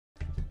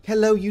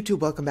Hello YouTube,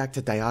 welcome back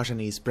to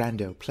Diogenes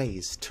Brando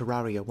Plays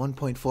Terraria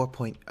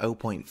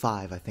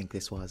 1.4.0.5, I think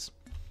this was.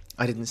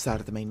 I didn't start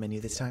at the main menu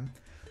this time.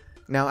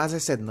 Now, as I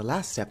said in the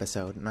last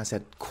episode, and I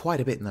said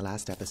quite a bit in the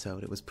last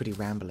episode, it was pretty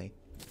rambly.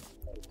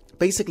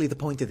 Basically, the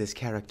point of this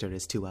character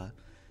is to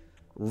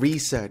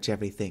research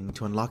everything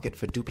to unlock it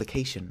for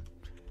duplication.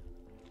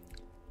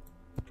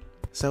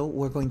 So,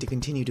 we're going to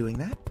continue doing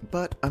that,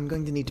 but I'm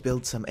going to need to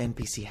build some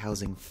NPC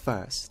housing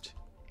first.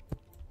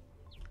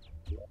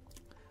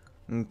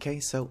 Okay,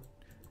 so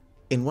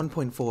in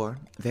 1.4,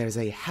 there's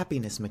a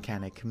happiness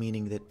mechanic,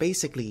 meaning that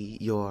basically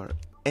your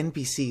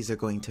NPCs are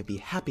going to be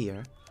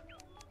happier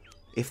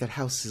if their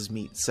houses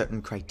meet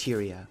certain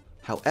criteria.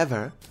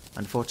 However,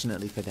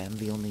 unfortunately for them,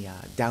 the only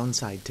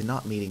downside to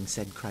not meeting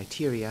said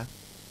criteria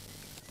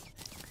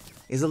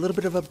is a little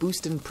bit of a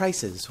boost in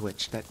prices,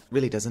 which that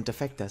really doesn't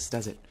affect us,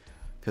 does it?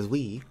 Because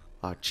we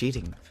are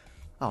cheating.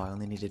 Oh, I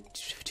only needed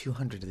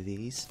 200 of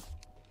these.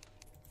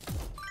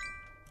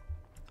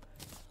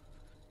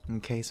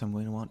 Okay, so I'm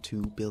going to want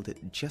to build it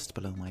just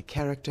below my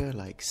character,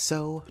 like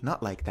so.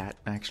 Not like that,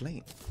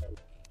 actually.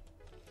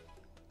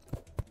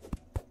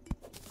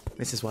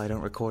 This is why I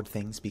don't record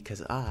things,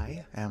 because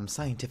I am,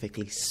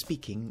 scientifically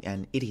speaking,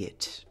 an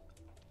idiot.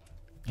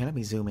 Here, let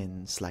me zoom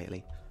in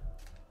slightly.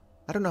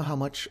 I don't know how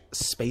much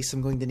space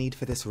I'm going to need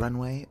for this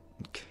runway.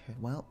 Okay,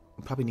 well,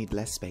 I'll probably need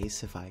less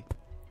space if I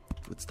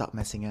would stop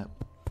messing up.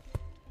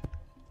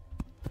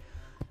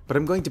 But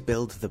I'm going to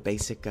build the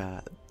basic,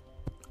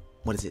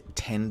 what is it,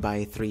 10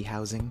 by 3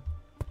 housing?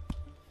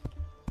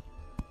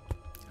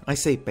 I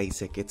say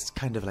basic, it's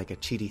kind of like a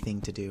cheaty thing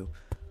to do.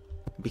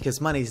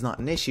 Because money's not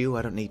an issue,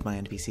 I don't need my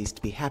NPCs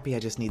to be happy, I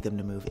just need them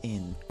to move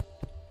in.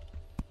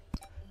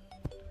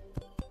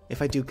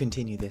 If I do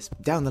continue this,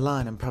 down the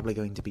line I'm probably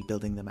going to be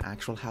building them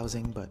actual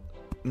housing, but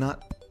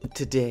not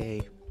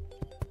today.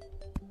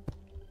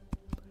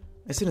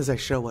 As soon as I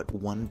show what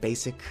one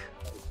basic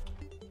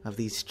of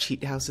these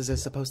cheat houses are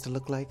supposed to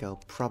look like,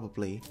 I'll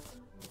probably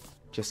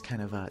just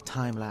kind of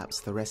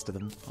time-lapse the rest of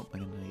them. Oh, I'm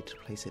going to need to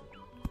place it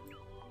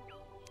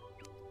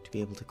to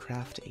be able to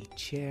craft a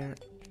chair.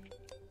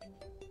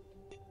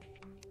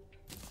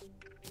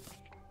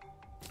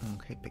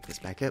 Okay, pick this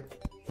back up.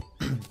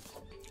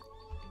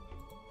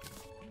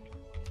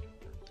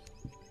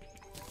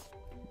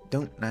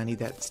 I need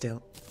that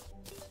still.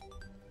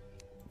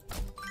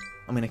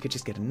 I mean, I could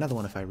just get another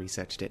one if I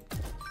researched it.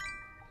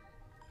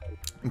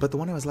 But the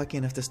one I was lucky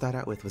enough to start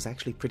out with was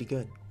actually pretty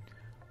good.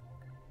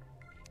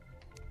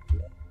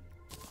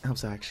 I hope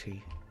so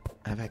actually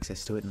have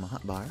access to it in my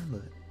hotbar,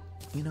 but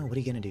you know, what are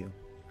you gonna do?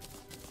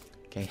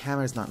 Okay,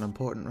 hammer's not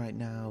important right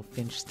now.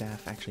 Finch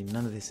staff, actually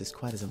none of this is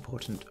quite as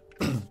important.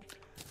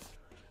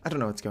 I don't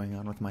know what's going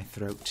on with my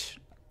throat.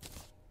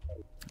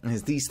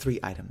 There's these 3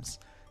 items.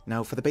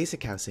 Now for the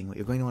basic housing, what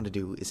you're going to want to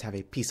do is have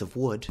a piece of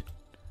wood,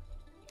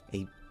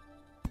 a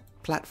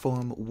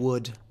platform,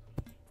 wood,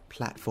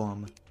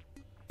 platform,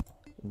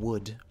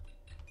 wood.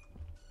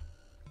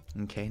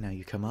 Okay, now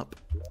you come up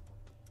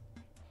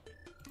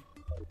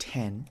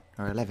 10,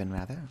 or 11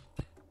 rather.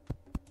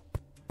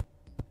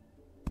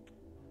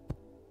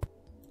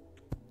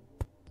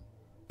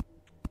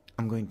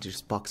 I'm going to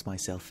just box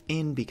myself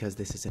in because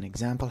this is an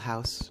example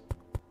house.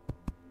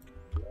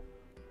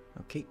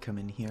 Okay, come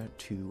in here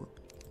to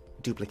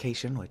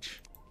duplication, which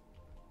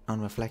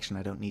on reflection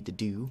I don't need to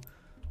do.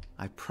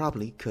 I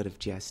probably could have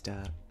just,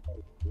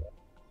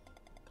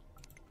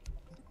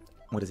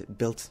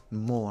 built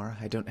more.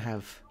 I don't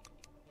have...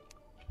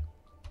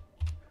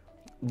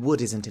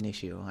 Wood isn't an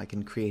issue. I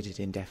can create it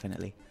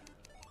indefinitely.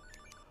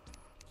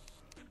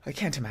 I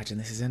can't imagine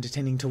this is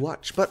entertaining to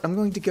watch, but I'm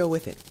going to go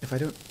with it. If I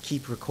don't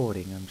keep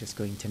recording, I'm just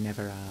going to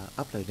never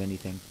upload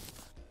anything.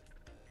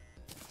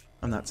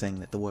 I'm not saying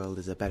that the world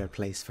is a better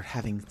place for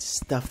having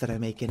stuff that I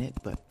make in it,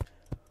 but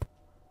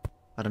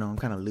I don't know, I'm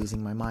kind of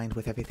losing my mind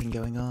with everything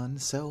going on,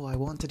 so I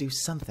want to do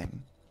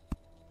something.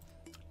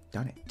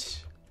 Darn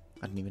it.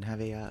 I don't even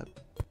have a...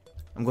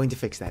 I'm going to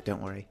fix that,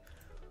 don't worry.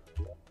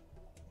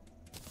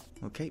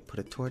 Okay, put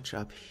a torch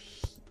up.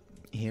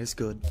 Here's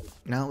good.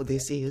 Now,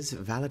 this is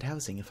valid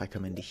housing. If I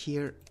come into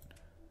here,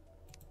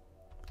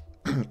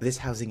 this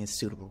housing is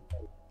suitable.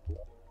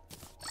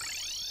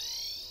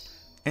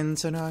 And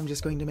so now I'm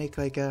just going to make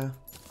like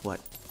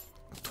what,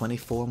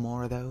 24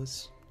 more of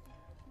those?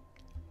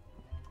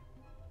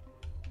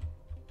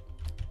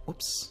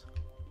 Whoops.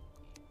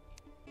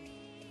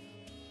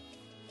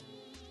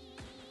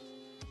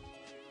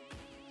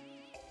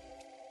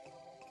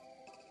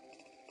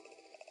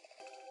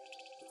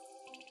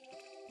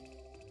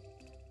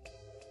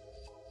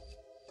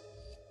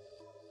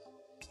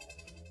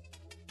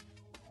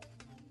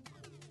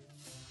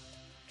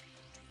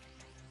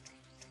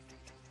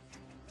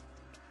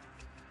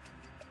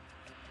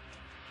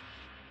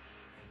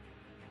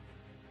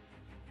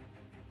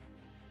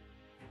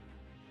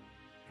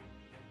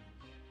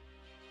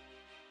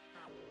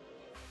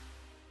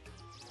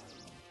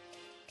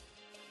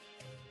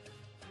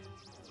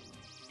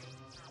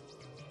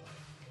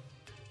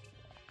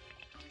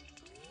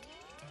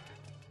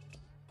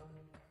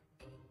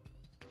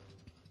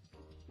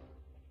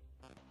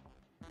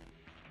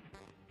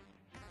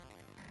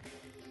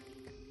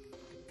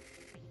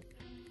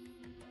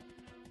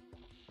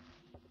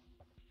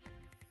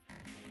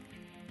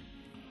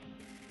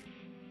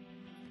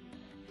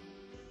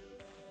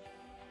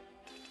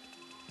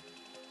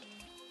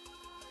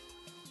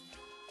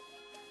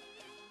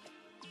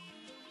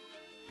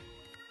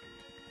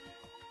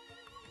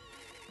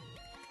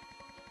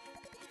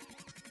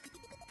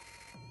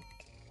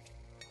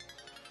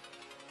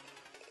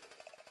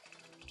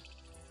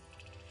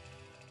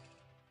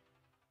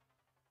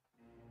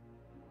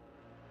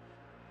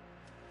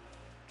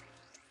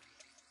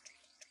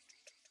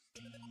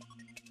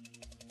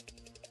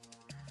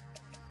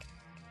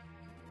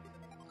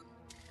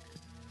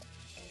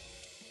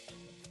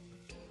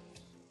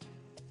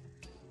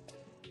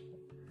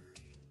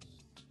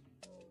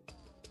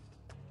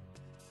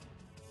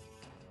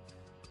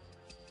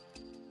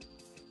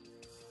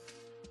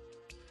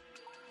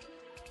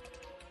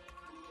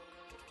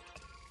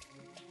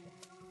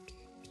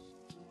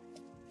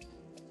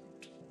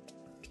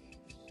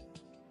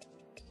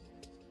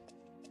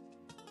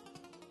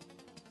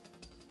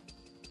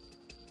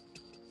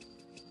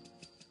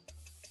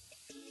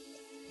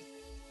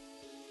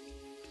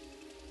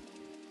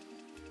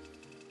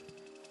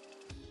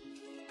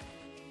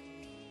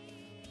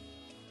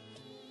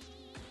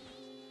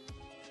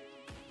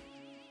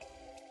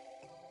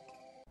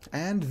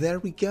 And there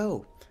we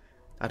go.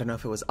 I don't know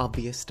if it was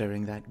obvious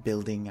during that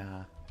building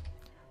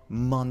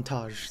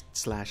montage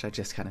slash I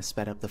just kind of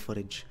sped up the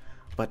footage.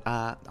 But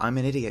I'm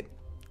an idiot.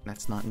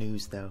 That's not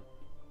news though.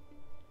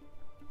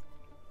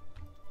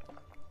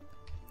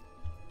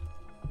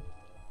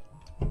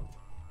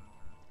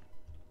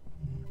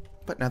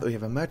 But now that we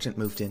have a merchant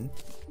moved in,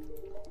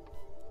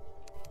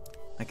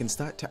 I can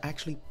start to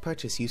actually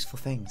purchase useful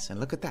things. And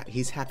look at that,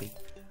 he's happy.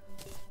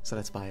 So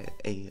let's buy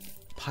a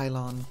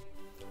pylon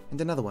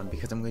and another one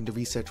because I'm going to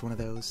research one of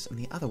those. And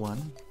the other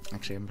one,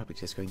 actually I'm probably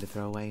just going to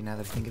throw away now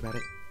that I think about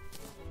it.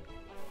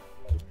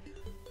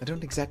 I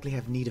don't exactly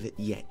have need of it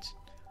yet.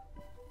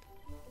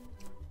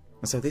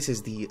 So this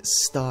is the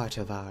start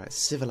of our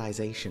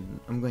civilization.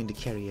 I'm going to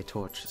carry a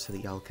torch so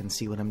that y'all can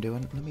see what I'm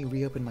doing. Let me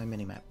reopen my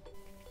minimap.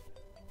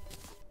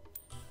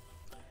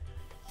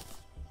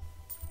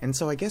 And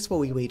so I guess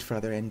while we wait for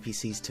other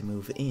NPCs to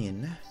move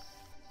in,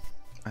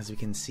 as we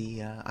can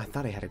see, I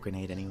thought I had a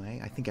grenade anyway.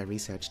 I think I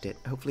researched it.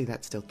 Hopefully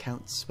that still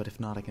counts, but if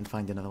not, I can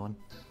find another one.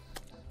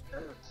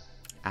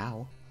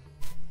 Ow.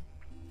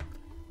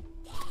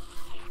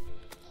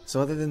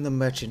 So other than the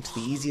merchant,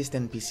 the easiest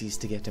NPCs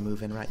to get to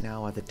move in right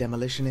now are the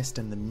demolitionist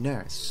and the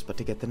nurse. But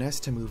to get the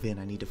nurse to move in,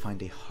 I need to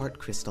find a heart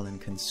crystal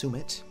and consume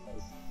it.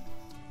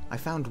 I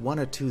found one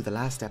or two the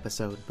last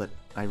episode, but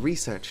I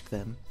researched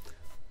them.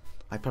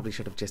 I probably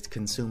should have just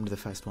consumed the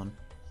first one.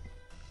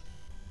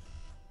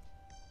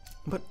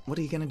 But what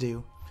are you gonna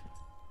do?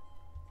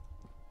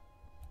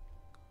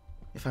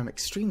 If I'm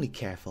extremely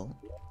careful,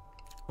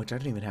 which I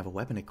don't even have a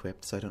weapon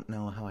equipped, so I don't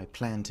know how I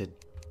plan to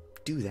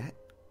do that.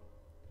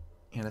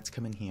 Here, let's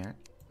come in here.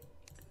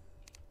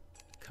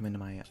 Come into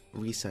my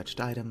researched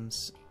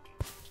items.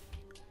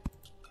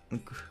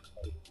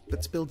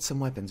 Let's build some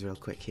weapons real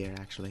quick here,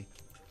 actually.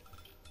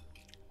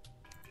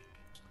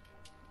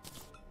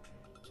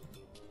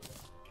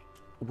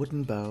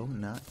 Wooden bow,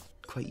 not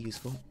quite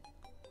useful.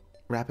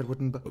 Rapid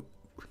wooden bow,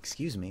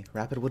 excuse me,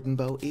 rapid wooden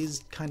bow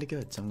is kind of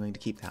good, so I'm going to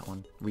keep that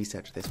one.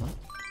 Research this one.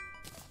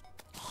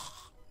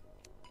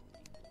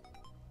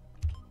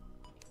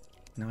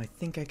 Now I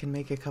think I can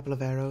make a couple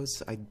of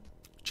arrows. I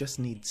just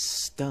need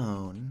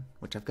stone,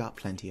 which I've got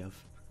plenty of.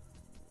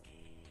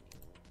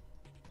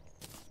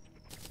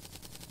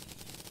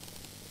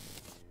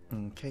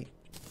 Okay,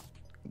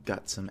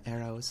 got some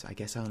arrows. I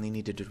guess I only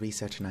needed to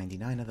research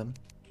 99 of them.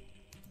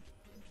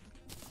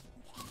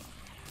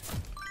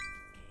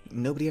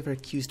 Nobody ever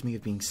accused me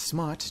of being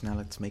smart. Now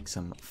let's make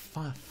some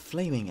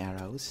flaming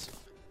arrows.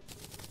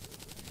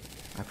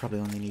 I probably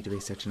only need to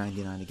research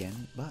 99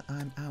 again, but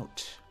I'm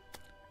out.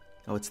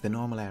 Oh, it's the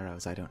normal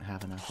arrows I don't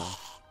have enough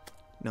of.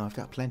 No, I've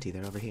got plenty.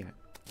 They're over here.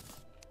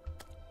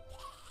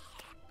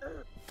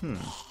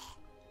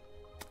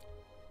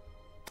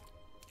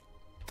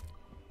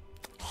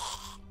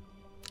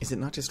 Is it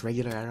not just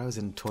regular arrows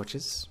and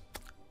torches?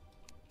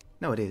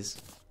 No, it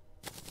is.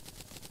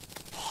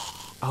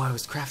 Oh, I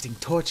was crafting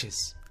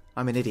torches!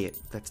 I'm an idiot.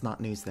 That's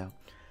not news, though.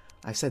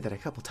 I've said that a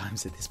couple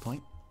times at this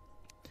point.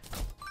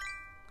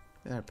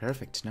 They're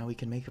perfect. Now we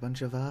can make a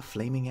bunch of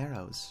flaming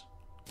arrows.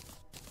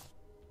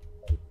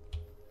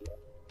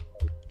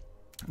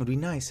 It would be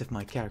nice if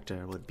my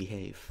character would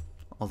behave,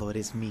 although it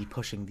is me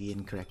pushing the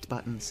incorrect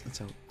buttons, and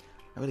so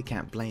I really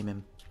can't blame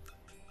him.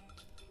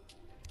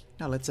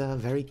 Now let's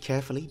very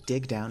carefully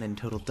dig down in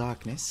total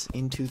darkness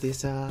into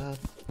this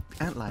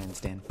antlion's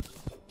den.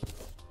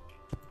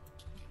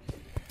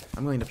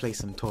 I'm going to place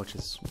some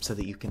torches so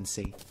that you can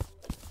see.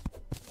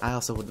 I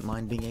also wouldn't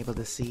mind being able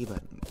to see,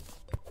 but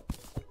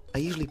I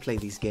usually play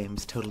these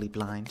games totally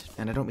blind,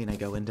 and I don't mean I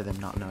go into them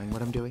not knowing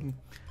what I'm doing.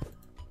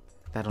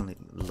 That only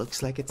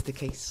looks like it's the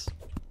case.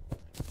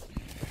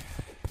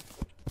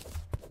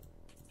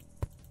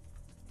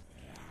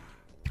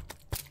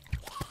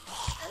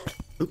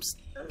 Oops.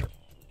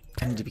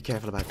 I need to be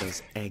careful about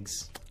those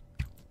eggs.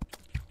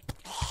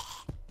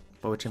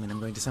 By which I mean I'm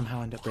going to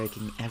somehow end up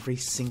breaking every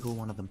single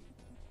one of them.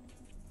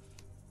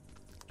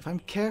 If I'm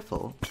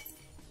careful...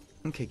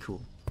 Okay,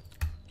 cool.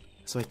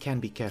 So I can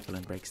be careful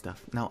and break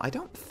stuff. Now, I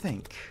don't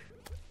think,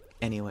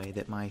 anyway,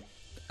 that my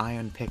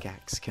iron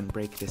pickaxe can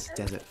break this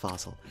desert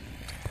fossil.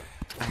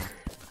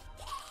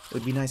 It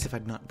would be nice if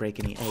I'd not break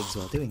any eggs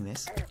while doing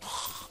this.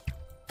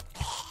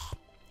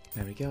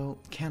 There we go.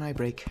 Can I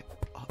break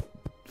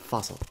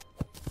fossil?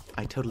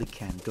 I totally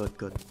can. Good,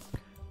 good.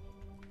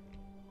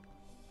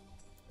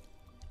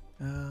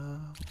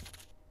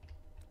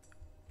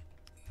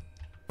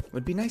 It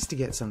would be nice to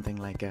get something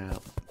like a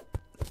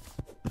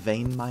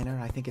vein miner,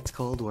 I think it's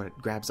called, where it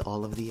grabs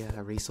all of the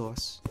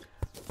resource.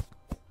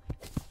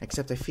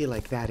 Except I feel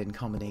like that in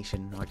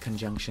combination or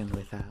conjunction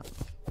with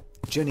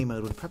journey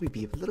mode would probably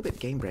be a little bit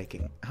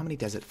game-breaking. How many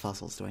desert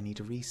fossils do I need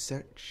to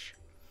research?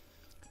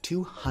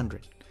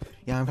 200.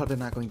 Yeah, I'm probably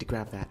not going to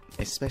grab that,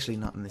 especially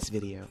not in this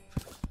video.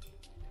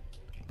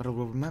 But I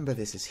will remember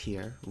this is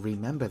here.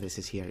 Remember this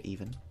is here,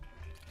 even.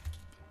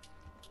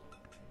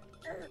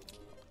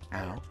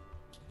 Ow.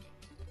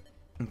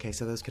 Okay,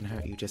 so those can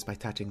hurt you just by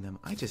touching them.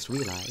 I just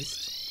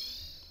realized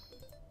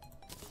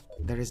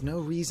there is no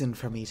reason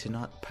for me to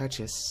not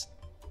purchase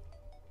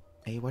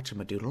a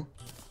whatchamadoodle.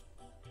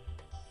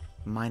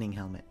 Mining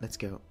helmet. Let's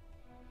go.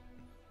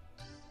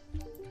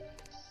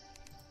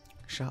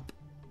 Shop.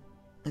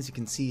 As you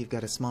can see, you've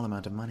got a small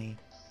amount of money.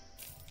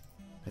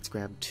 Let's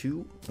grab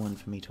 2. 1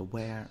 for me to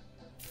wear,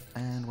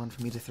 and 1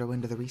 for me to throw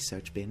into the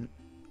research bin.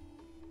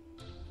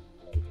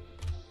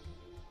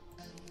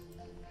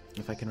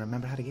 If I can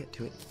remember how to get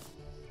to it.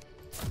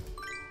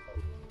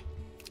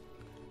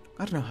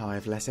 I don't know how I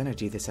have less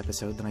energy this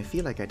episode than I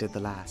feel like I did the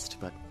last,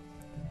 but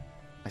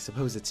I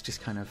suppose it's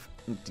just kind of,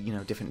 you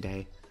know, different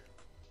day.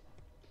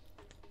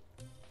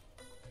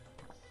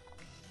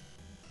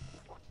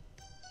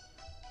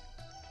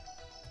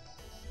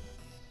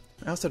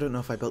 I also don't know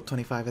if I built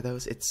 25 of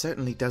those. It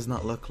certainly does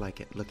not look like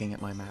it, looking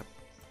at my map.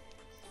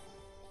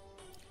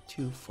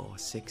 2, 4,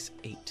 6,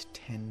 8,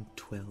 10,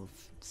 12,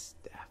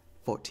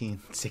 14,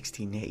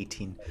 16,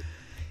 18.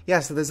 Yeah,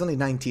 so there's only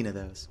 19 of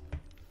those.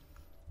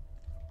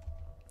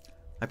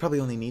 I probably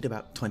only need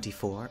about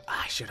 24.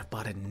 I should have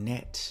bought a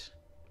net.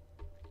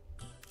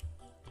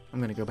 I'm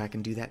gonna go back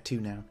and do that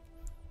too now.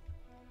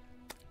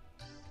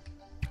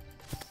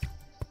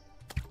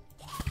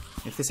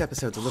 If this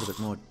episode's a little bit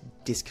more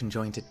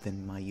disconjointed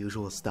than my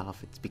usual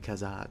stuff, it's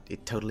because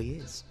it totally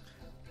is.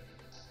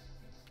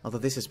 Although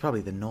this is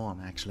probably the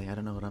norm, actually. I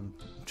don't know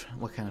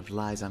what kind of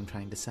lies I'm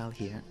trying to sell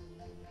here.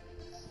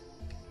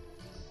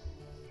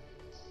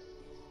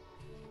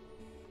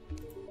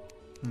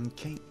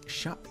 Okay,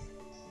 shop.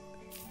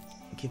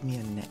 Give me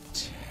a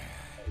net.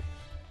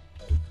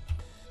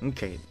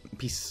 Okay,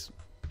 peace.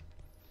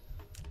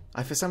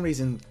 I for some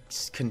reason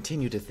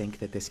continue to think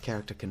that this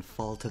character can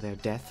fall to their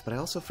death, but I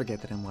also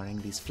forget that I'm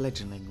wearing these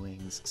fledgling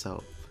wings,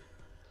 so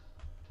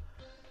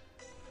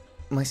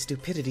my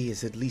stupidity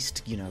is at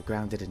least, you know,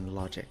 grounded in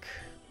logic.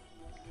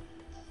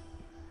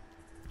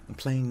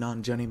 Playing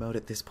non-journey mode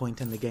at this point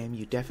in the game,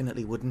 you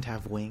definitely wouldn't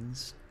have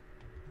wings.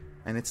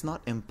 And it's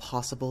not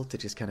impossible to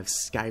just kind of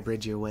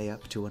skybridge your way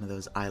up to one of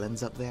those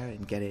islands up there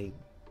and get a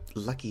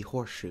lucky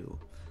horseshoe.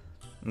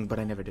 But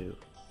I never do.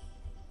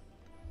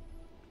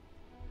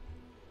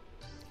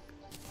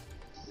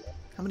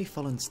 How many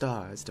fallen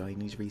stars do I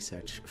need to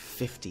research?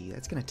 50.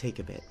 That's gonna take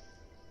a bit.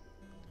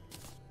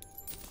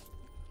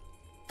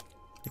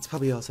 It's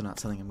probably also not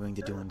something I'm going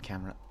to do on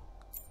camera.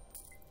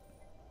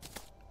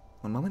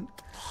 One moment.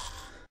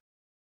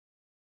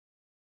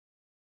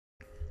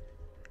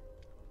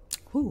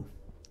 Whew.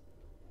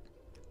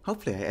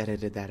 Hopefully I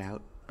edited that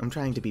out. I'm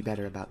trying to be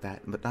better about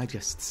that, but I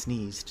just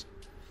sneezed.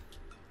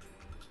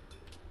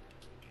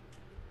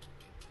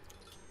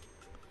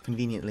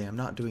 Conveniently, I'm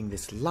not doing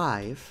this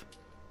live,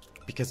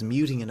 because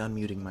muting and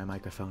unmuting my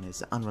microphone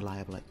is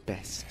unreliable at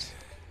best.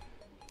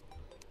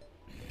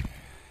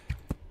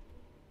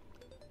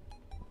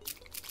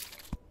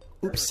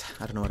 Oops,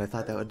 I don't know what I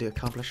thought that would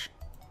accomplish.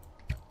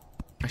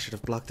 I should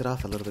have blocked it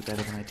off a little bit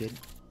better than I did.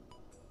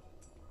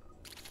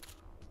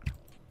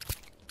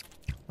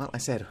 Well, I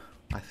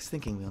was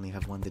thinking we only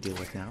have 1 to deal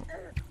with now.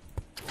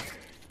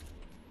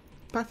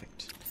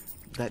 Perfect.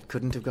 That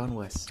couldn't have gone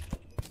worse.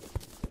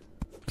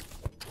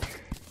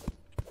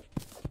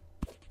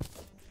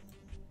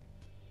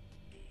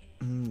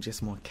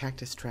 Just more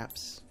cactus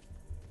traps.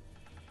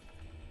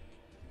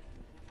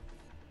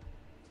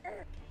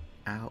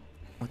 Ow.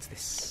 What's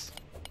this?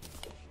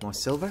 More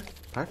silver?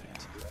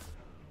 Perfect.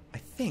 I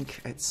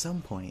think at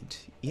some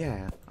point,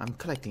 yeah, I'm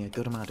collecting a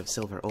good amount of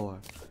silver ore.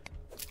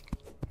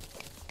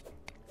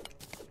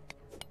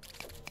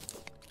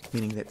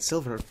 Meaning that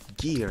silver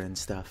gear and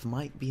stuff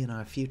might be in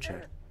our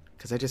future.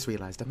 Because I just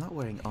realized I'm not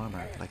wearing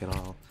armor, like, at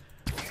all.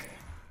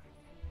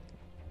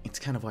 It's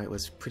kind of why it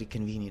was pretty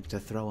convenient to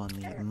throw on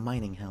the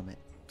mining helmet.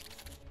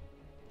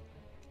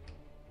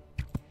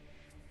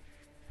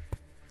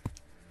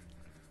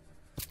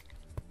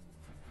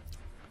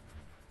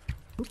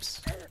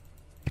 Oops.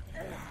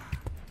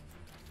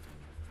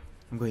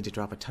 I'm going to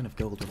drop a ton of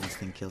gold when this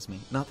thing kills me.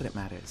 Not that it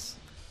matters.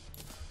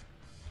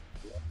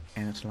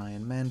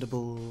 Antlion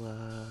Mandible,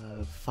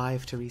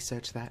 5 to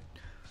research that.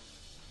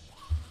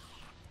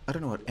 I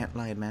don't know what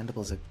Antlion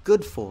Mandibles are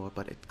good for,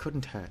 but it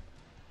couldn't hurt.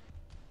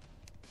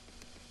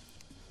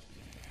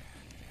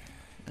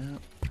 Oh,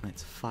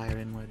 let's fire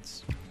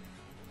inwards.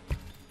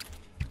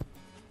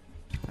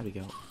 There we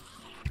go.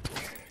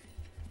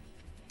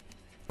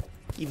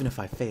 Even if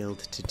I failed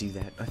to do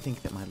that, I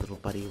think that my little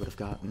buddy would have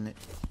gotten it.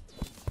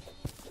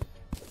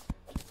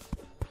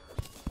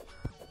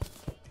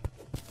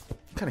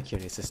 I'm kind of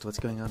curious as to what's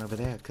going on over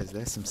there, because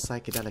there's some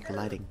psychedelic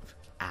lighting.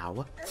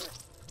 Ow.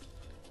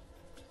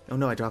 Oh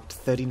no, I dropped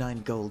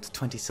 39 gold,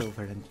 20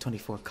 silver, and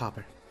 24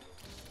 copper.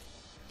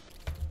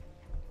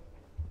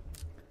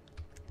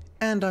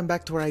 And I'm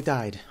back to where I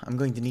died. I'm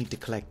going to need to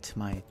collect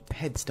my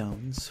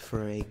headstones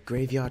for a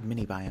graveyard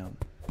mini-biome.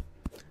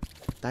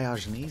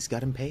 Diogenes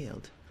got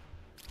impaled.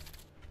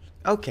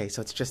 Okay,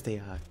 so it's just a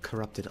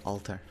corrupted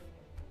altar.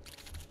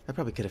 I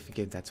probably could have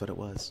figured that's what it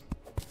was.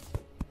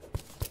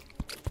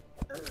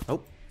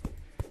 Oh.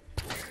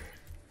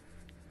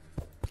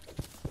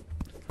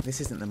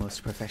 This isn't the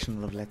most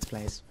professional of Let's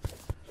Plays.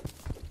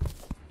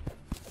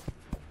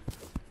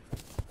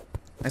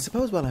 I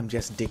suppose while I'm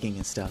just digging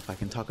and stuff, I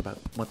can talk about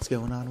what's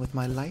going on with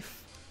my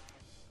life.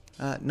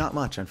 Not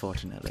much,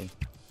 unfortunately.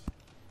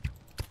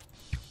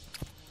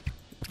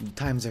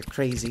 Times are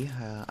crazy.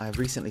 I've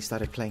recently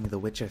started playing The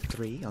Witcher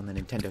 3 on the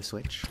Nintendo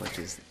Switch, which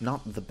is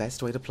not the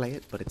best way to play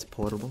it, but it's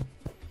portable.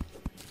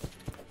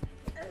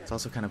 It's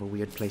also kind of a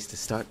weird place to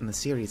start in the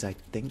series, I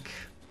think.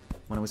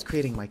 When I was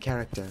creating my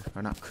character,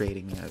 or not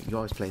creating, you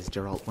always play as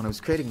Geralt. When I was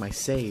creating my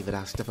save, it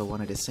asked if I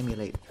wanted to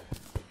simulate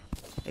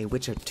a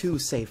Witcher 2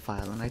 save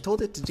file, and I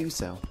told it to do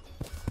so.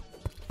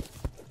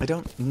 I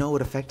don't know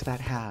what effect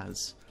that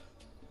has,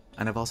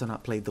 and I've also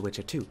not played The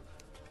Witcher 2.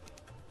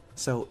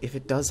 So if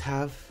it does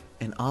have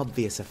an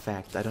obvious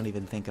effect, I don't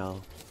even think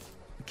I'll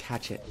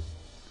catch it.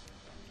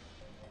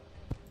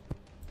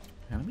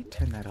 Now let me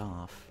turn that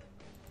off,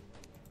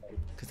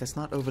 because that's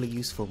not overly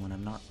useful when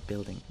I'm not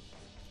building.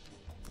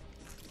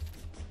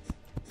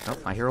 Oh,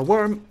 I hear a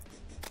worm!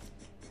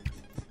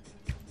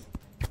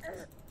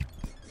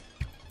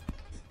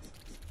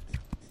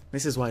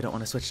 This is why I don't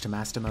want to switch to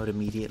Master Mode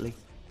immediately.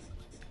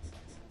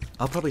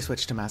 I'll probably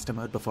switch to Master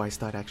Mode before I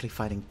start actually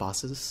fighting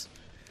bosses,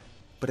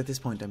 but at this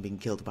point I'm being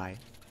killed by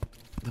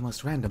the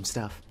most random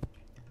stuff.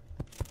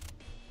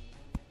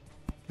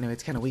 You know,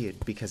 it's kind of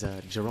weird, because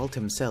Geralt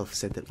himself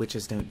said that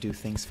witches don't do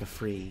things for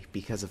free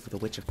because of the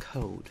Witcher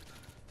code,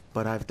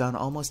 but I've done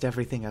almost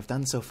everything I've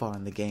done so far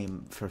in the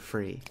game for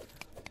free.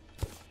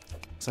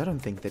 So I don't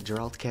think that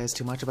Geralt cares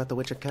too much about the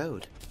Witcher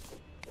code.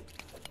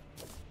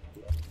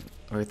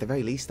 Or at the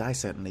very least, I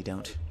certainly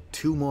don't.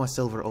 2 more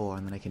silver ore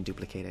and then I can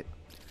duplicate it.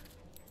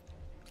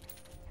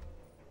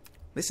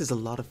 This is a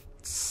lot of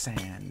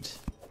sand.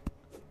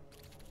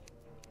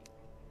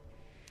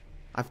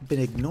 I've been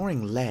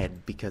ignoring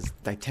lead because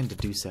I tend to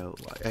do so.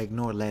 I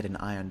ignore lead and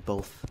iron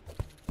both.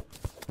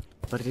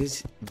 But it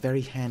is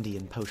very handy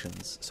in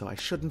potions, so I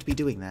shouldn't be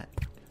doing that.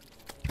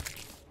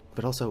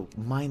 But also,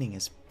 mining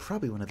is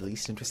probably one of the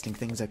least interesting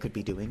things I could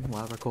be doing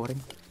while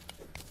recording.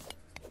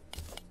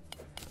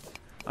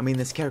 I mean,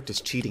 this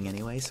character's cheating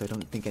anyway, so I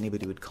don't think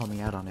anybody would call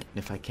me out on it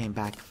if I came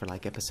back for,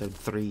 like, episode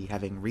 3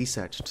 having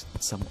researched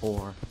some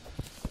ore.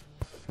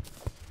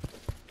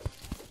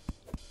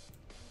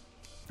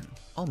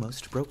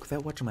 Almost broke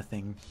that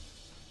whatchamathing.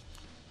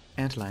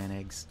 Antlion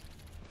eggs.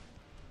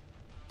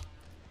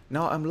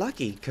 No, I'm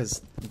lucky,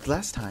 because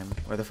last time,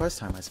 or the first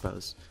time I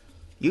suppose,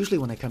 usually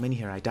when I come in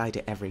here I die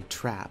to every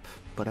trap,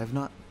 but I've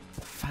not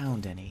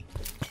found any.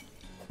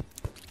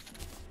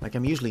 Like,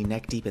 I'm usually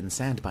neck deep in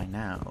sand by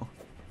now.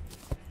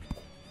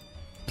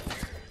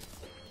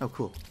 Oh,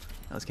 cool.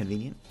 That was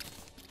convenient.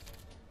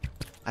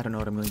 I don't know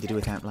what I'm going to do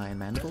with Antlion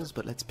mandibles,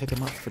 but let's pick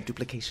them up for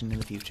duplication in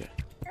the future.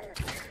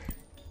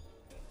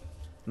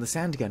 The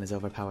sand gun is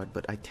overpowered,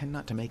 but I tend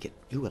not to make it.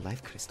 Ooh, a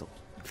life crystal.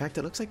 In fact,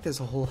 it looks like there's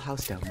a whole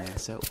house down there,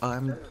 so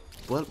I'm,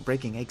 well,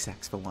 breaking egg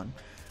sacs for one.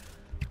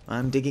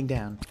 I'm digging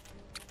down.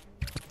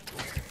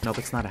 Nope,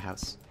 it's not a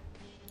house.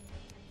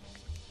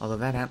 Although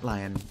that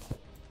antlion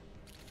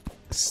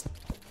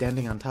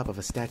standing on top of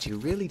a statue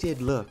really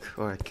did look,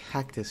 or a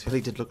cactus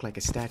really did look like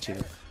a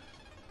statue.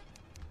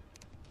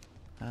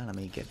 Let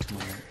me get to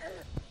my...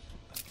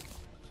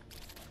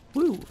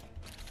 Woo!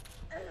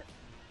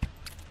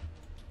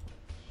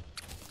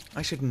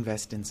 I should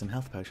invest in some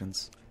health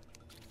potions.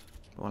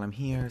 But while I'm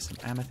here, some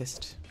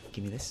amethyst.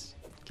 Give me this.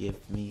 Give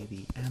me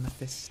the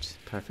amethyst.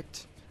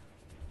 Perfect.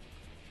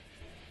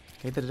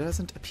 Okay, there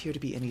doesn't appear to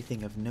be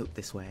anything of note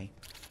this way.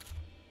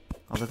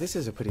 Although this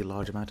is a pretty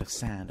large amount of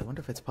sand. I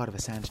wonder if it's part of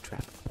a sand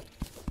trap.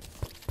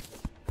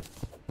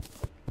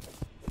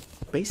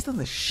 Based on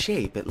the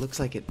shape, it looks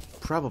like it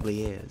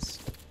probably is.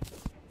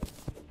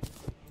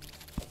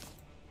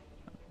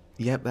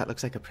 Yep, that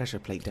looks like a pressure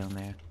plate down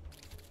there.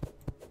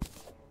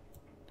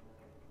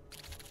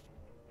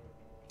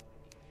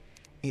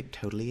 It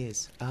totally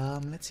is.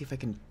 Let's see if I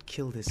can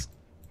kill this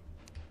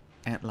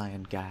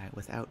antlion guy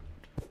without...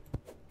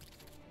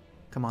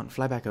 Come on,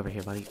 fly back over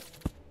here, buddy.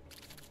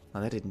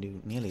 Well, that didn't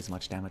do nearly as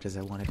much damage as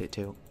I wanted it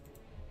to.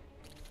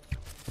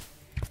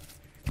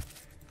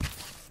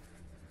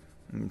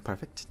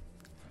 Perfect.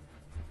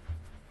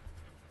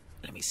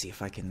 Let me see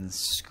if I can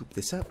scoop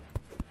this up.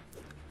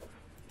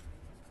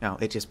 Oh,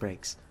 it just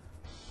breaks.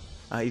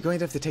 You're going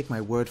to have to take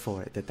my word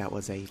for it that that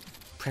was a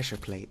pressure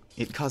plate.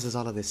 It causes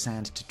all of this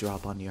sand to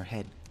drop onto your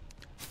head.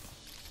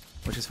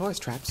 Which, as far as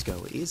traps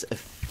go, is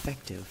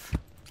effective.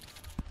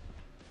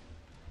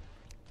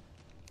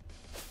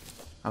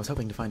 I was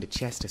hoping to find a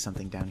chest or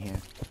something down here.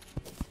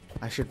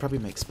 I should probably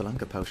make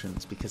Spelunker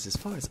potions, because as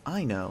far as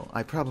I know,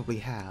 I probably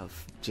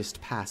have just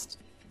passed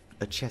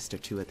a chest or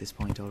two at this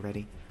point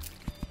already.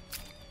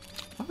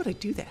 Why would I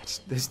do that?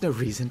 There's no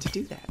reason to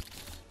do that.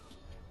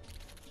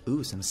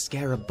 Ooh, some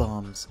scarab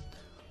bombs.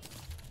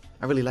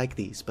 I really like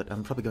these, but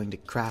I'm probably going to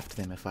craft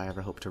them if I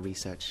ever hope to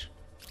research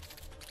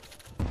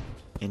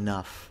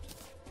enough.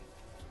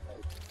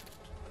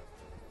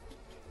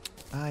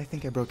 I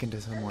think I broke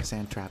into some more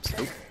sand traps.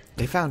 Oh,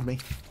 they found me.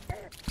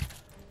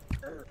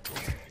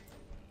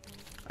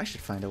 I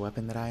should find a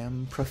weapon that I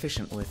am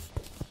proficient with.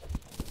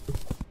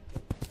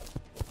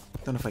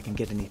 Don't know if I can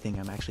get anything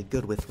I'm actually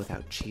good with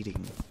without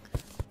cheating.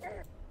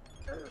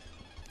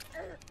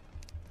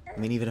 I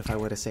mean, even if I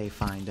were to say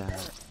find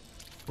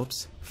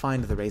Whoops.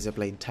 Find the Razor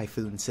Blade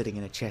Typhoon sitting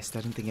in a chest.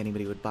 I don't think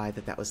anybody would buy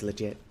that was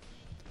legit.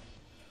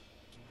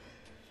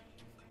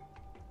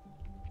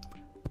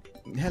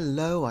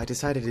 Hello, I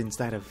decided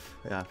instead of...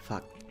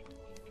 fuck.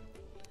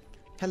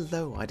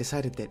 Hello, I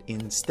decided that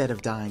instead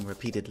of dying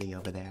repeatedly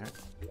over there,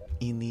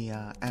 in the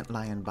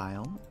antlion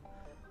biome,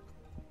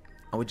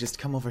 I would just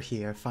come over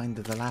here, find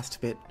the last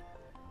bit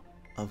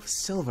of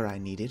silver I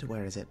needed.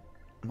 Where is it?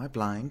 Am I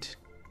blind?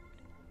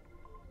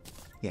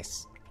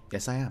 Yes.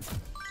 Yes, I am.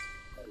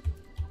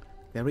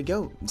 There we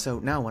go. So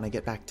now when I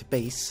get back to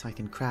base, I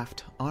can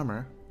craft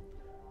armor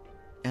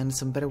and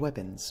some better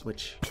weapons,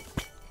 which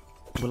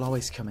will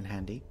always come in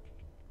handy.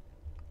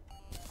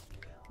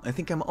 I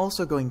think I'm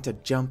also going to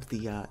jump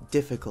the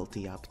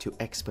difficulty up to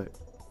expert.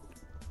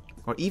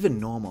 Or even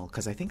normal,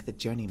 because I think the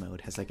journey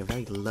mode has like a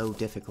very low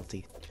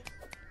difficulty.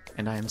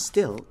 And I am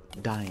still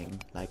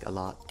dying, like, a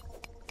lot.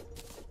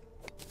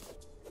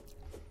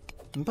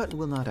 But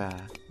will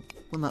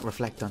not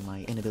reflect on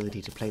my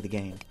inability to play the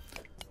game.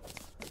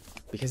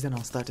 Because then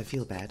I'll start to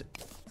feel bad.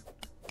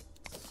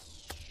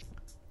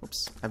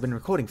 Oops. I've been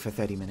recording for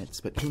 30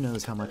 minutes, but who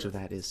knows how much of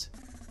that is...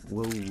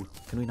 Whoa.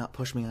 Can we not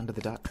push me under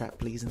the dot trap,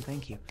 please, and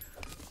thank you?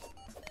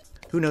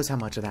 Who knows how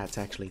much of that's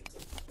actually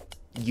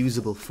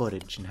usable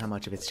footage, and how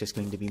much of it's just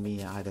going to be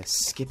me either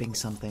skipping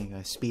something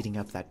or speeding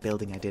up that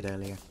building I did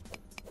earlier.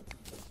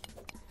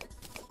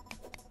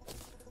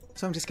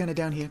 So I'm just kind of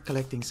down here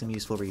collecting some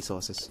useful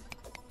resources.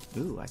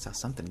 Ooh, I saw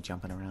something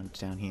jumping around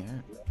down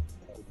here.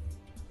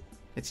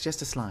 It's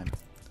just a slime.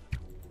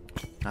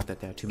 Not that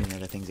there are too many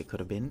other things it could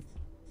have been.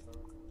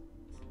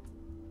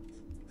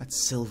 That's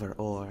silver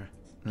ore.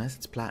 Unless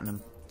it's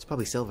platinum. It's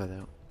probably silver,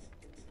 though.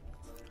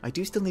 I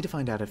do still need to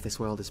find out if this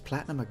world is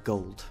platinum or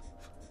gold.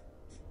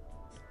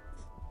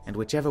 And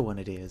whichever one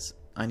it is,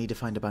 I need to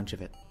find a bunch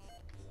of it.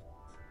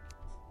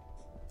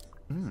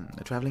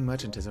 A traveling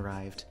merchant has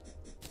arrived.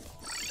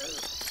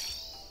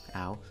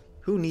 Ow.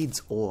 Who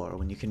needs ore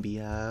when you can be,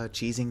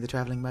 cheesing the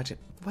traveling merchant?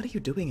 What are you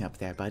doing up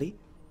there, buddy?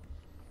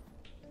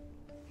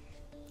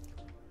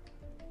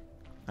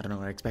 I don't know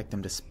where I expect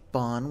them to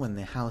spawn when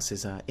the house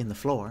is, in the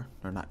floor.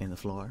 Or not in the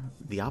floor.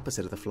 The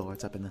opposite of the floor,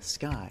 it's up in the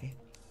sky.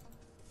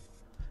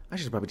 I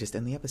should probably just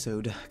end the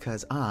episode,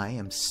 because I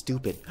am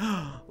stupid.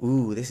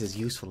 Ooh, this is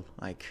useful.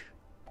 Like,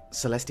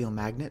 celestial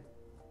magnet?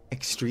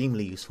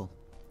 Extremely useful.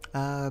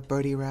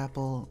 Birdie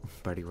Rattle.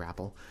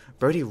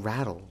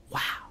 Wow.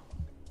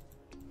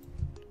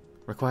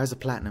 Requires a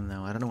platinum,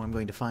 though. I don't know where I'm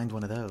going to find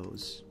one of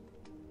those.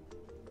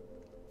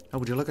 Oh,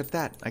 would you look at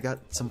that? I got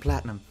some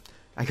platinum.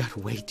 I got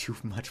way too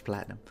much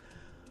platinum.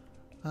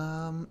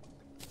 Yeah,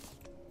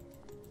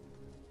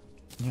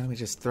 let me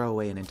just throw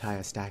away an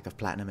entire stack of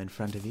platinum in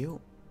front of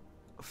you.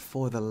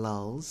 For the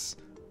lulz.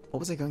 What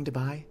was I going to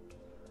buy?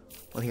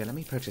 Well, here, let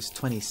me purchase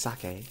 20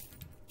 sake.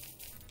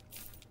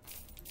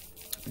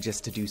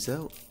 Just to do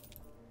so.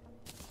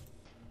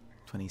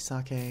 20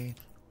 sake.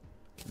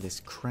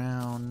 This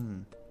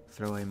crown.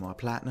 Throw away more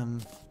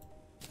platinum.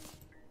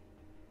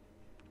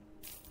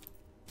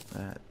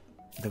 The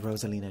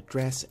Rosalina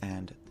dress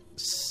and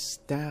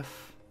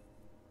staff.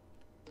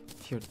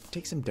 Here,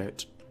 take some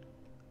dirt.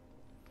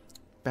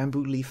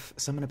 Bamboo leaf,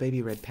 summon a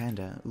baby red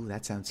panda. Ooh,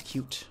 that sounds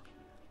cute.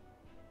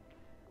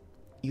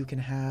 You can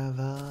have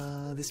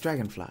this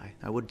dragonfly.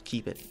 I would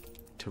keep it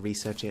to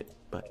research it,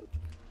 but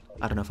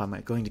I don't know if I'm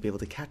going to be able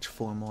to catch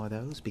 4 more of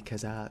those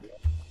because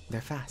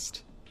they're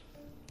fast.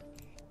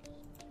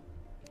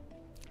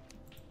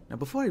 Now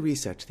before I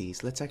research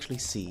these, let's actually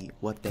see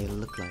what they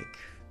look like.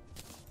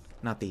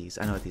 Not these,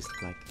 I know what these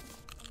look like.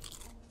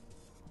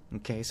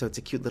 Okay, so it's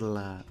a cute little,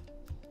 I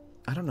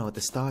don't know what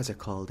the stars are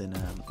called in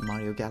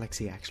Mario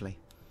Galaxy actually.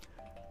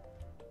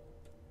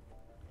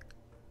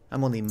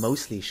 I'm only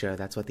mostly sure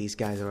that's what these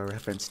guys are a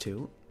reference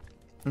to.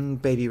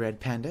 Baby red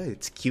panda,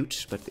 it's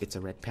cute, but it's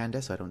a red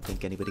panda, so I don't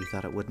think anybody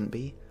thought it wouldn't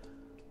be.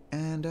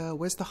 And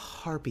where's the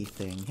harpy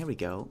thing? Here we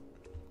go.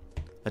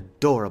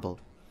 Adorable.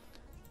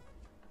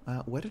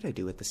 What did I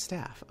do with the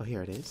staff? Oh,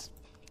 here it is.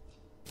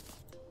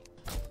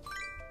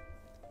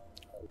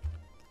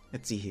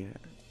 Let's see here.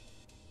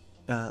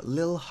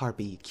 Lil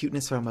Harpy,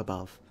 cuteness from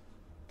above.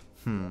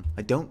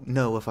 I don't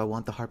know if I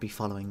want the harpy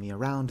following me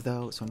around,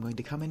 though, so I'm going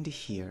to come into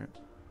here.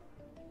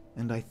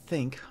 And I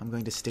think I'm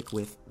going to stick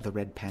with the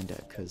red panda,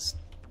 because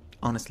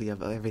honestly,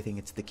 of everything,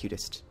 it's the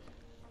cutest.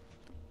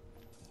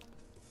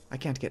 I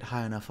can't get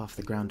high enough off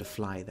the ground to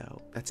fly,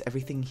 though. That's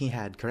everything he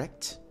had,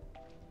 correct?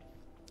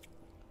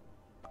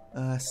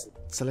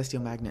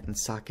 Celestial Magnet and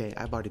Sake.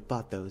 I've already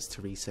bought those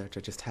to research,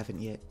 I just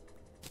haven't yet.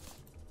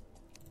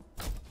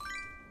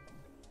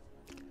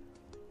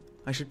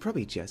 I should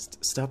probably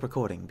just stop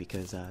recording,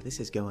 because this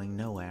is going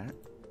nowhere.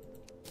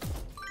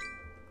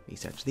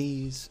 Research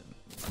these.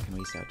 I can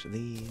research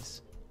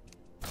these.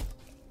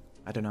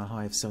 I don't know how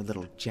I have so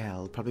little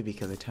gel, probably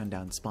because I turned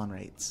down spawn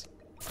rates.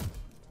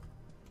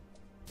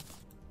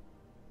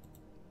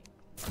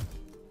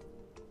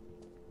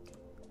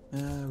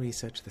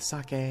 Research the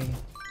sake.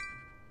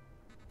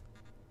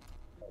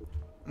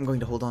 I'm going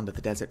to hold on to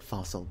the desert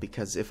fossil,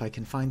 because if I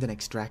can find an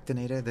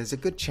extractinator, there's a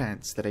good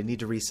chance that I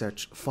need to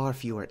research far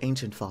fewer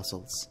ancient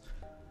fossils.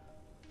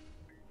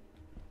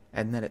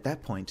 And then at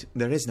that point,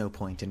 there is no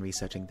point in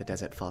researching the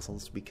desert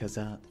fossils, because,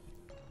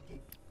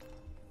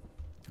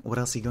 what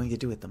else are you going to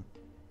do with them?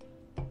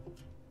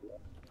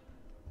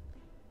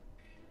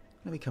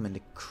 Let me come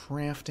into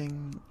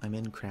crafting. I'm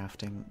in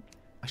crafting.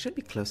 I should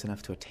be close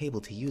enough to a table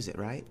to use it,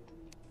 right?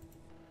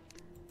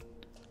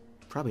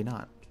 Probably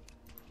not.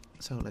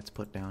 So let's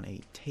put down a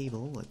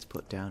table. Let's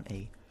put down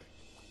a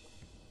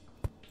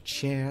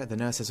chair. The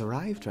nurse has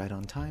arrived right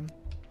on time.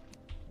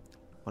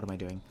 What am I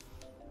doing?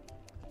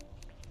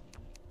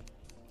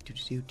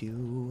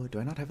 Do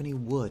I not have any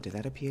wood?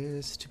 That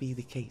appears to be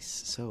the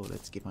case. So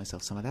let's give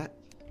myself some of that.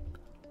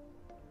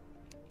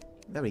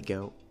 There we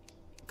go.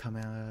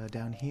 Come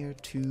down here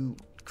to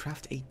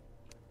craft a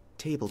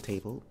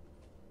table.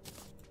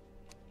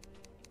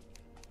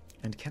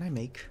 And can I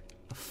make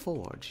a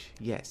forge?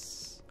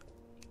 Yes.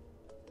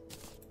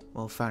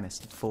 Well, furnace,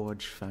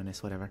 forge,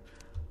 furnace, whatever.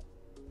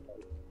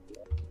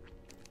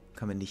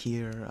 Come into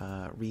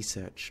here,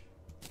 research.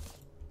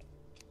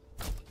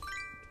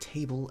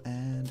 Table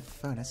and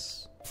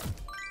furnace.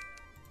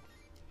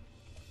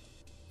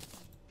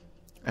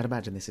 I'd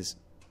imagine this is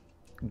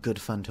good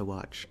fun to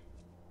watch.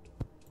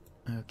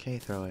 Okay,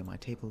 throw away my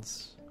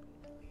tables.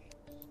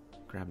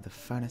 Grab the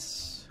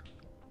furnace.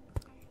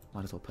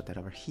 Might as well put that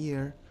over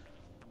here.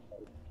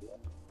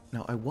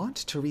 Now, I want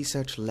to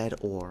research lead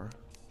ore,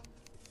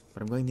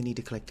 but I'm going to need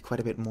to collect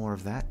quite a bit more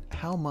of that.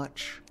 How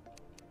much,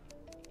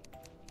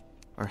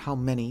 or how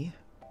many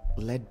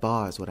lead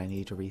bars would I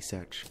need to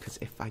research? Because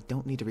if I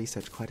don't need to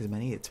research quite as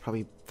many, it's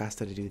probably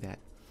faster to do that.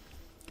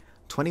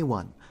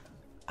 21.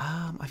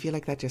 I feel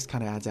like that just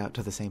kind of adds out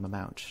to the same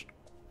amount.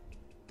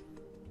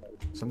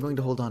 So I'm going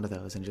to hold on to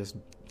those and just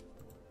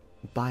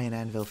buy an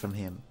anvil from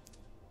him.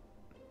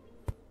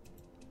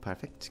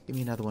 Perfect. Give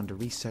me another one to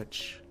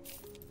research.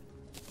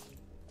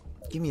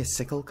 Give me a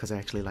sickle, because I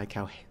actually like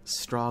how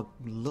straw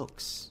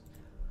looks.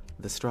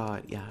 The straw,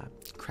 yeah,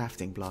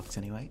 crafting blocks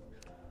anyway.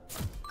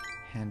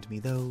 Hand me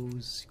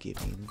those.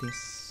 Give me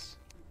this.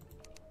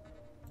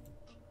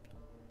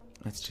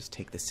 Let's just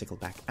take the sickle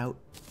back out.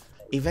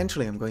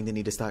 Eventually I'm going to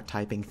need to start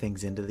typing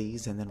things into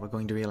these, and then we're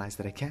going to realize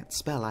that I can't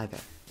spell either.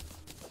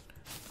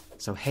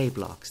 So hay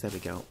blocks, there we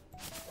go.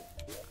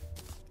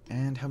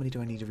 And how many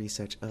do I need to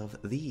research of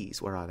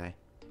these? Where are they?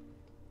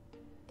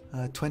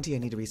 20, I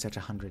need to research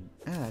 100.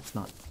 That's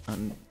not,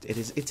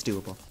 it's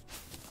doable.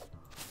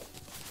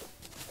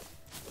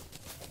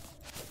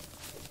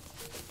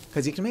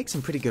 Because you can make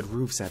some pretty good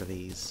roofs out of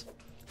these.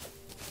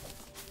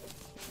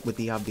 With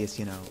the obvious,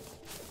 you know,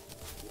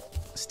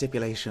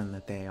 stipulation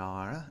that they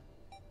are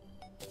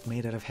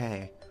made out of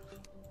hay.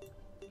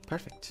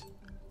 Perfect.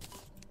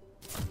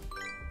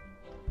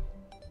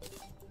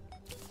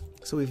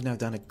 So we've now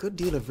done a good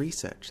deal of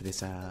research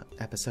this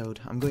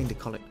episode. I'm going to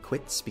call it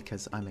quits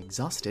because I'm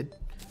exhausted.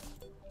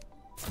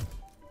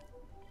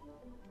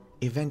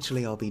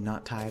 Eventually I'll be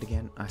not tired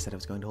again. I said I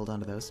was going to hold on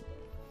to those.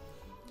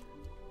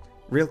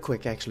 Real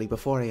quick, actually,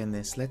 before I end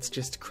this, let's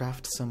just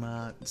craft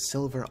some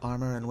silver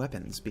armor and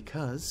weapons,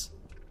 because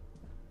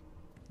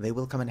they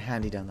will come in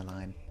handy down the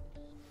line.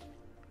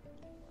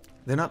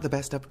 They're not the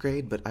best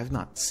upgrade, but I've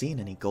not seen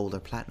any gold or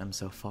platinum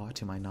so far,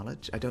 to my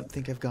knowledge. I don't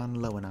think I've gone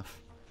low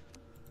enough.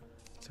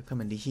 So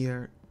come into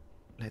here,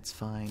 let's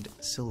find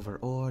silver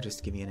ore,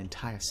 just give me an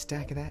entire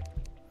stack of that.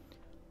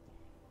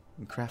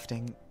 And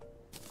crafting.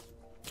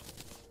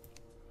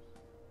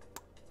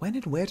 When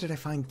and where did I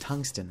find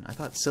tungsten? I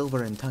thought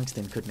silver and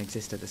tungsten couldn't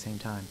exist at the same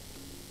time.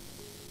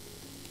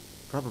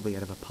 Probably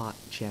out of a pot,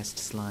 chest,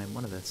 slime,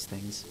 one of those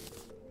things.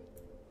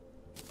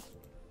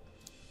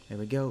 There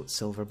we go,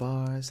 silver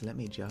bars. Let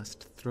me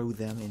just throw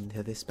them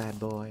into this bad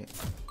boy.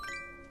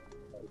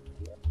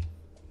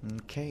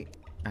 Okay,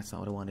 that's not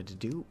what I wanted to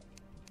do.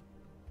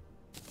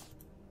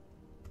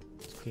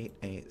 Let's create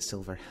a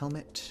silver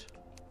helmet.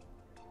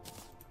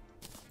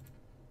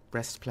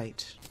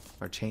 Breastplate,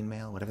 or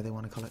chainmail, whatever they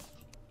want to call it.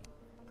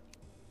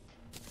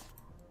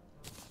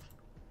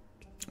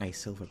 A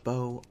silver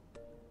bow.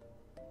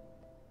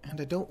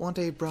 And I don't want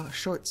a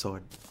short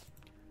sword.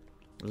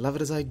 Love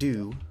it as I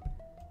do.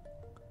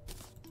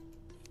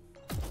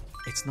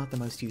 It's not the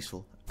most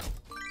useful.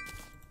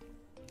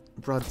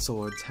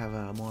 Broadswords have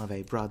more of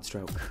a broad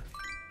stroke.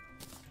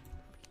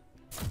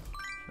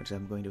 Which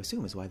I'm going to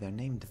assume is why they're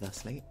named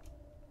thusly.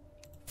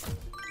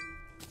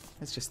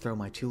 Let's just throw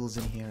my tools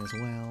in here as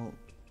well.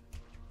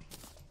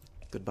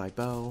 Goodbye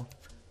bow.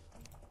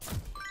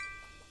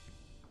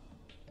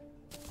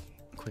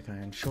 Quick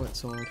iron short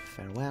sword,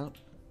 farewell.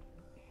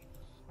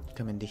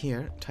 Come into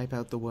here, type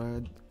out the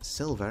word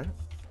silver.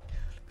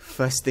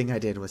 First thing I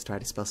did was try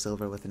to spell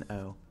silver with an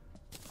O.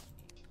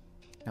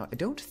 Now, I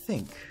don't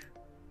think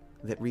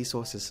that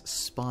resources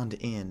spawned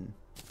in,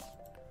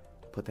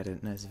 put that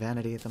in as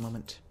vanity at the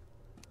moment,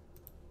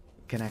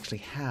 can actually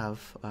have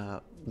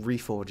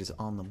reforges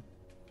on them.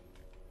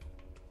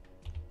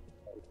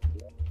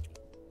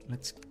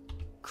 Let's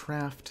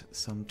craft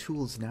some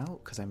tools now,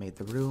 because I made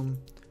the room.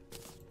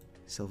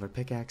 Silver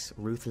pickaxe,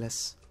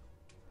 ruthless.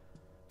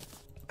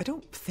 I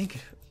don't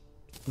think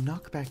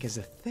knockback is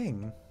a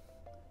thing.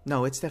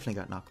 No, it's definitely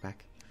got knockback.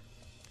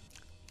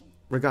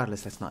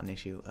 Regardless, that's not an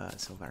issue.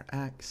 Silver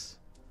axe.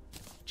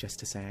 Just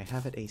to say I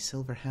have it, a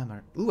silver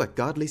hammer. Ooh, a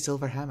godly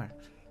silver hammer.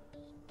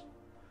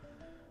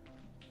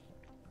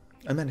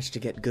 I managed to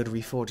get good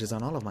reforges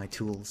on all of my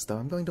tools, though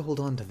I'm going to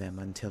hold on to them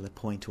until a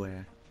point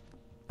where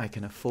I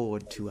can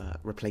afford to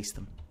replace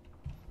them.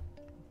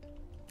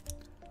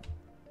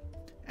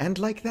 And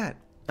like that,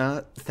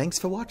 thanks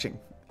for watching.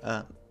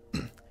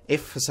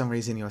 If for some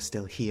reason you're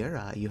still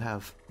here, you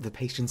have the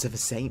patience of a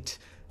saint.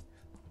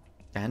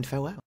 And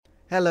farewell.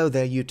 Hello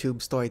there,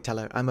 YouTube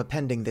storyteller. I'm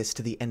appending this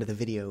to the end of the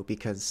video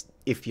because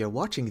if you're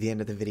watching the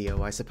end of the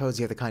video, I suppose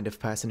you're the kind of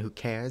person who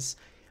cares.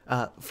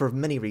 For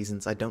many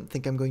reasons, I don't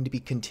think I'm going to be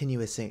continuing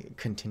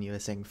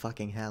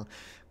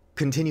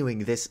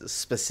this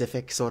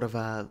specific sort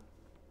of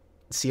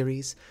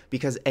series,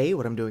 because A,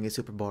 what I'm doing is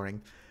super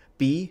boring,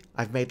 B,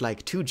 I've made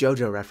like 2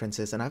 JoJo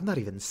references and I've not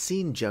even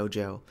seen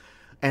JoJo,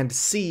 and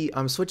C,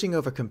 I'm switching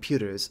over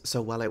computers,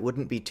 so while it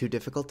wouldn't be too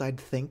difficult, I'd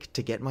think,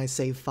 to get my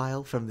save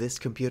file from this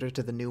computer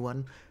to the new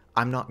one,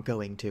 I'm not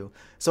going to.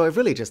 So I've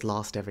really just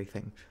lost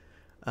everything.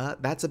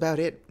 That's about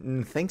it.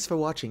 Thanks for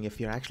watching if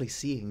you're actually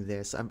seeing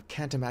this. I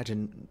can't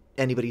imagine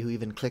anybody who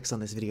even clicks on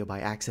this video by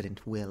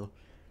accident will.